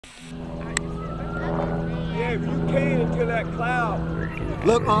Yeah, but you can't until that cloud.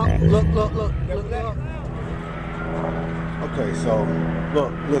 Look, look. Okay, so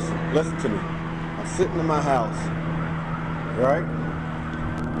look, listen to me. I'm sitting in my house, right?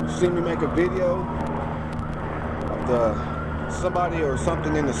 You see me make a video of somebody or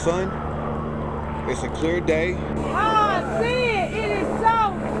something in the sun. It's a clear day. Oh, see it. It is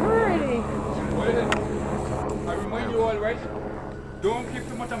so pretty. I remind you all, right? Don't keep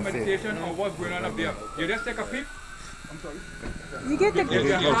too much on meditation or what's going on up there. You just take a peek. I'm sorry. You get the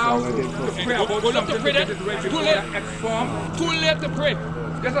You have to pray about something to get it ready before the X form. Too late to pray.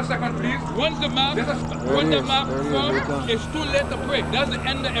 Just a second, please. Once the map forms, it's too late to pray. That's the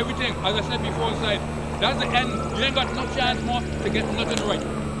end of everything, as I said before inside. That's the end. You ain't got no chance more to get nothing right.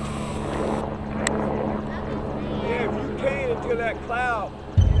 Yeah, but you can't until that cloud.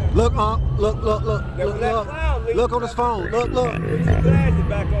 Look, look on his phone. Look. Put your glasses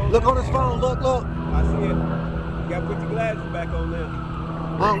back on. Look on his phone. Look. I see it. You gotta put your glasses back on now.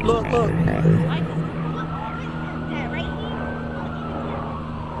 Look.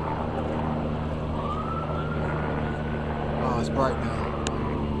 Oh, it's bright now.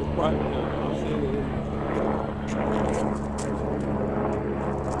 It's bright now. I'm seeing it.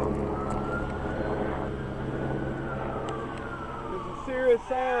 It's a serious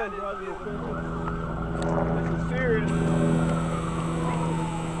sign, brother. It's a serious.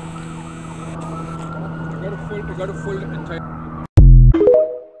 You got to full entire.